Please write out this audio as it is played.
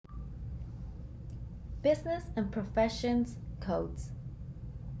Business and Professions Codes.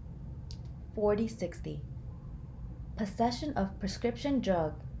 4060. Possession of prescription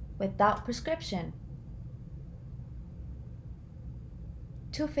drug without prescription.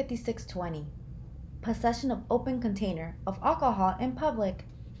 25620. Possession of open container of alcohol in public.